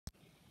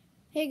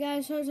Hey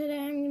guys, so today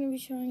I'm going to be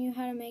showing you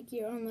how to make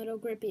your own little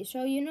grippy.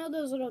 So you know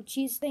those little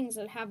cheese things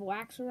that have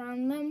wax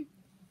around them?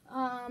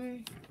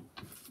 I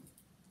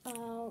don't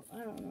know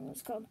what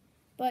it's called.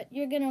 But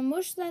you're going to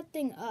mush that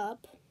thing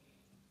up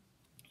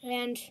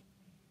and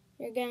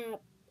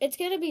it's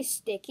going to be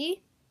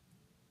sticky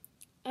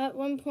at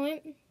one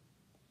point.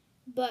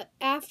 But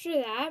after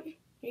that,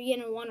 you're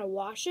going to want to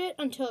wash it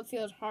until it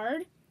feels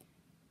hard.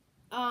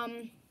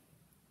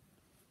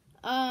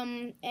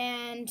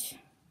 And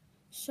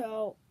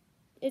so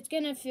it's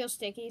going to feel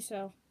sticky,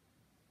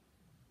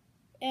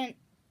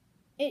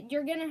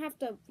 you're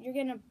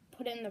gonna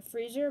put it in the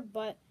freezer,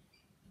 but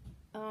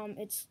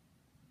it's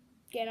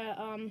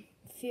gonna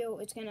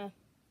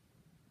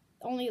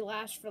only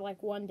last for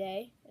like 1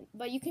 day,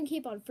 but you can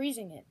keep on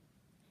freezing it,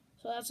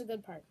 so that's a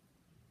good part.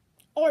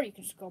 Or you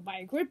can just go buy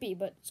a grippy,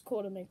 but it's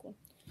cool to make one.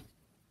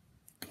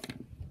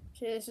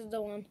 So this is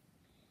the one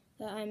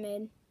that I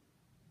made.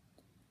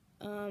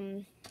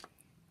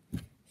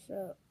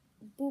 So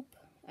boop,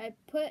 I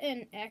put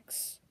an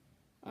X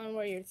on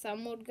where your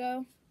thumb would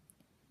go.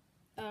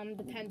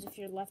 Depends if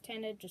you're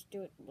left-handed, just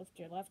do it with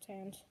your left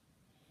hand.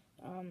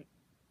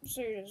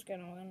 So you're just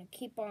gonna want to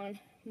keep on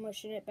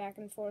mushing it back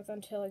and forth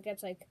until it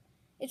gets like,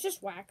 it's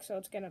just wax, so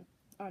it's gonna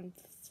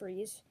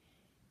unfreeze.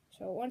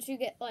 So once you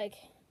get like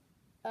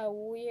a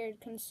weird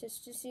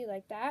consistency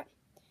like that,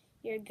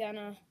 you're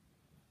gonna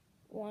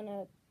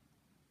wanna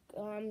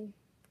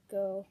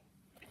go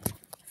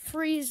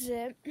freeze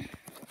it.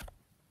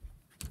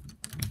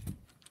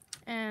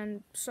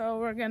 And so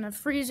we're gonna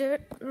freeze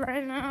it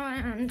right now,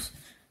 and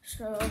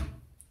so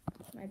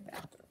my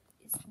bathroom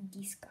is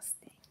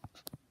disgusting.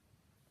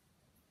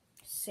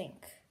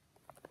 Sink.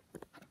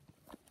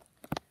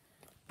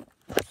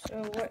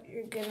 So what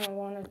you're gonna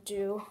want to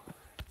do,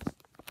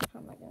 how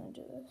am I gonna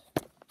do this?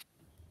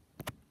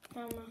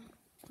 How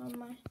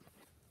am I?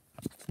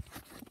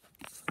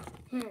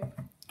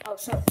 Oh,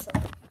 so.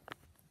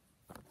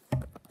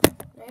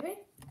 Maybe?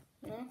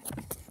 No?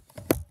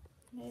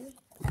 Maybe?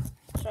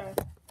 Sorry.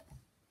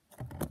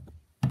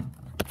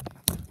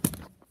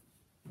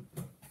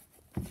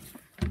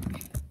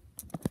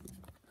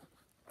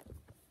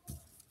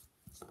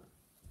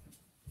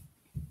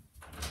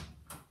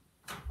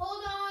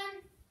 Hold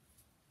on!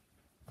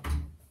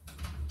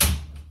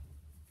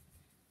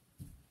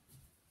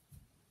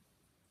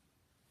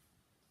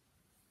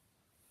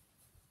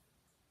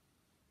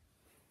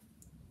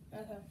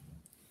 Okay.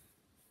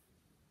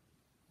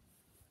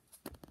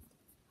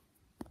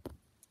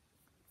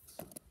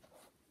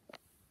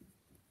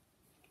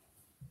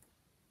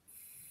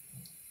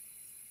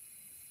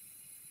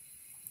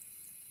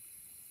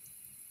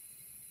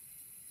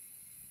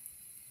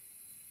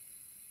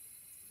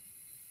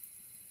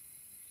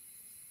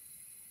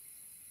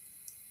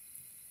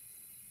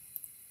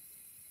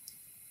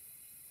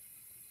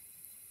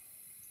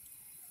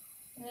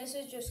 And this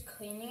is just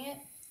cleaning it.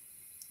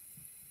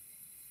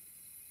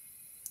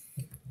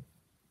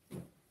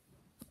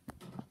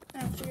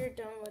 After you're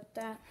done with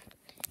that,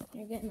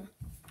 you're gonna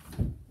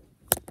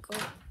go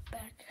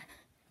back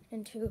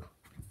into,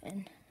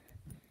 and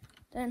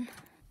then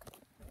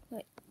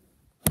what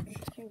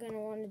you're gonna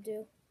want to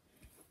do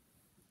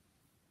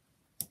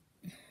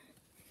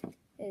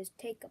is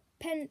take a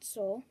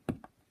pencil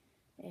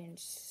and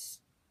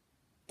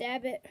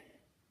stab it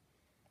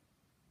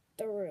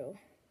through.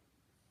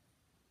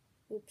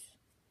 Oops,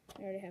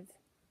 I already have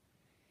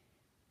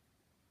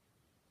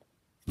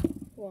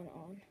one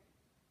on.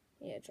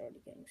 Yeah, it's already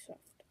getting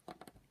soft.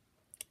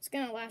 It's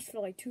gonna last for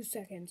like 2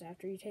 seconds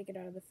after you take it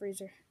out of the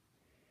freezer.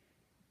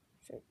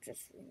 So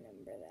just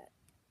remember that.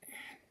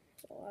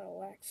 There's a lot of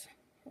wax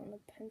on the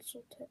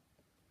pencil tip.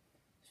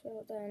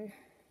 So then,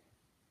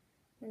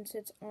 once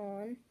it's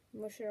on,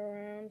 mush it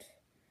around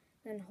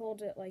and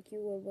hold it like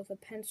you would with a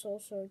pencil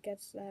so it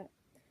gets that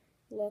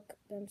look.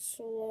 Then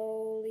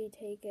slowly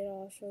take it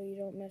off so you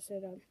don't mess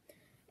it up.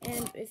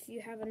 And if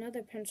you have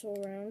another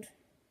pencil around,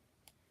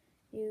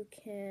 you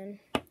can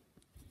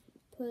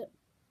put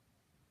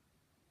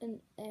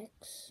an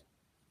X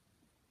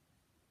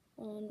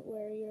on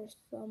where your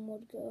thumb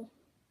would go.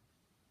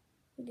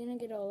 You're gonna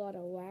get a lot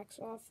of wax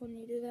off when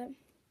you do that,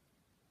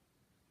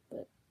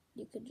 but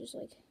you could just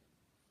like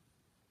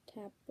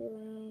tap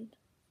around,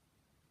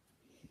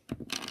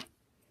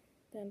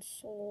 then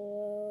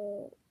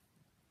slow.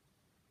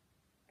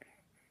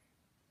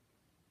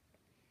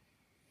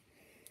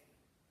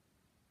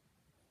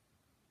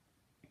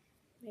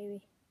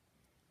 Maybe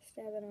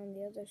stab it on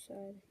the other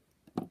side,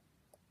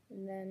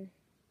 and then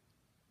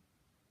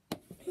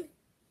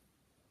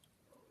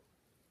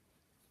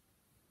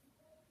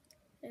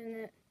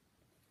and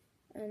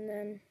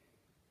then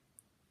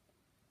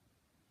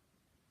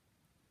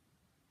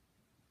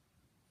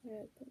where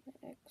did I put my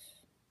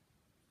X?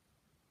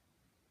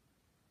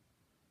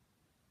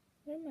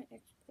 Where did my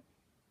X go?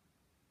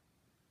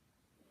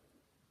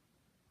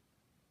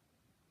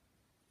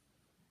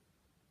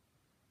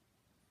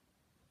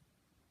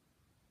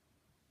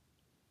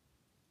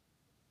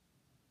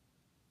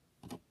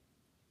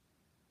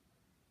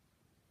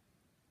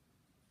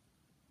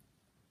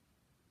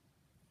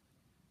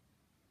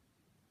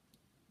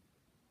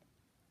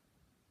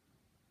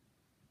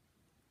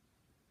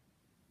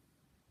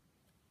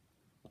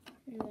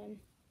 And then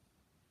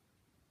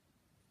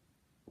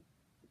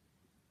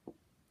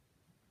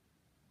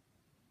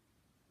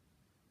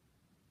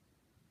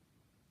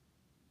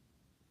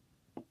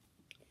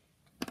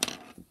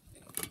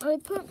I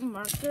put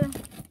marker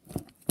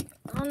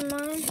on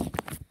mine.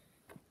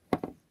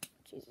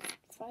 Jesus,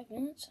 5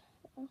 minutes?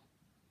 Oh.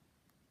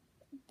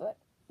 But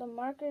the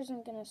marker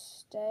isn't gonna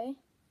stay.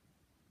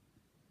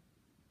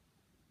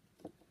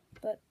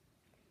 But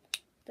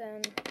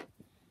then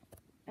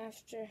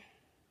after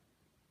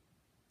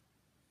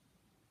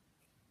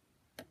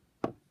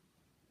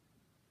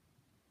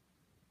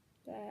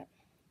that,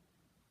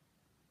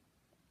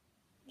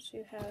 so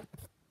you have,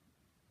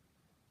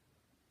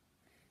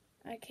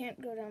 I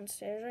can't go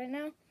downstairs right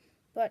now,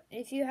 but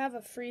if you have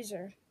a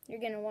freezer,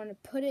 you're going to want to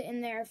put it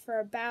in there for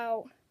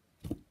about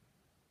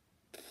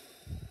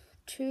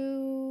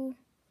 2-3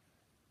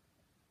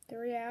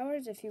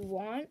 hours if you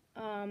want.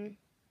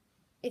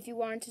 If you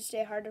want it to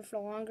stay harder for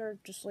longer,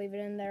 just leave it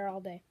in there all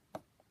day,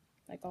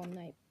 like all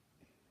night.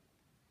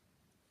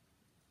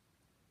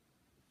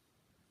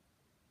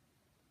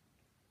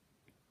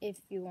 If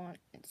you want,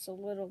 it's a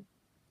little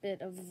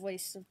bit of a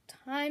waste of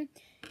time.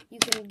 You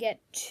can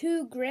get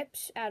 2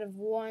 grips out of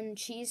 1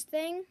 cheese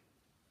thing.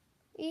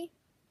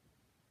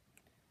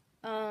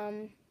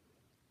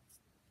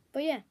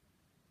 But yeah,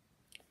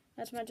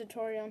 that's my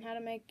tutorial on how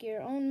to make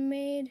your own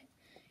made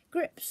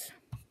grips.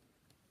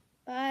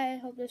 Bye.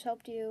 Hope this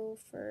helped you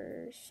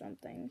for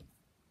something.